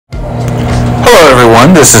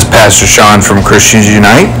everyone. This is Pastor Sean from Christians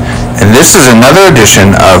Unite, and this is another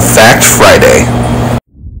edition of Fact Friday.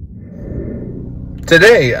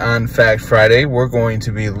 Today on Fact Friday, we're going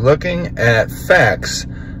to be looking at facts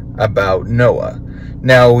about Noah.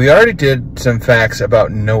 Now, we already did some facts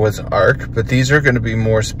about Noah's Ark, but these are going to be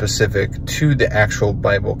more specific to the actual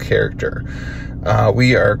Bible character.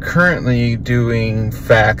 We are currently doing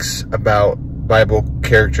facts about Bible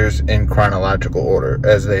characters in chronological order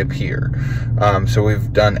as they appear. So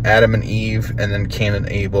we've done Adam and Eve, and then Cain and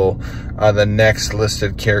Abel. The next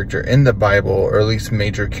listed character in the Bible, or at least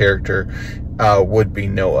major character, would be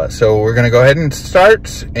Noah. So we're going to go ahead and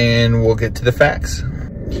start, and we'll get to the facts.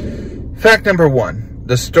 Fact number 1.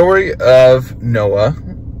 The story of Noah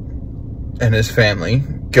and his family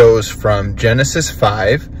goes from Genesis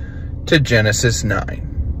 5 to Genesis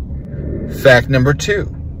 9. Fact number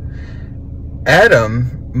 2.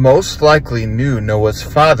 Adam most likely knew Noah's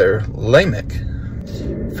father, Lamech.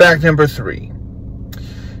 Fact number 3.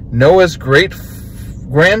 Noah's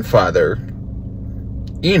great-grandfather,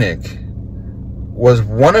 Enoch, was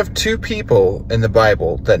one of 2 people in the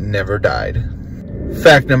Bible that never died.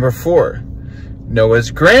 Fact number 4.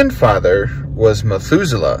 Noah's grandfather was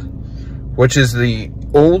Methuselah, which is the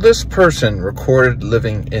oldest person recorded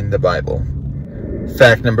living in the Bible.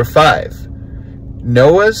 Fact number 5.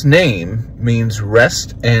 Noah's name means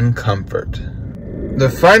rest and comfort. The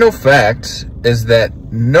final fact is that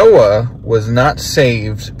Noah was not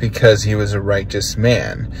saved because he was a righteous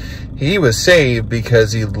man. He was saved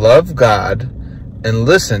because he loved God and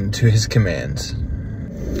listened to his commands.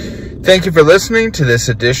 Thank you for listening to this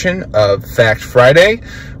edition of Fact Friday.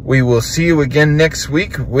 We will see you again next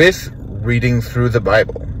week with Reading Through the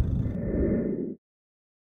Bible.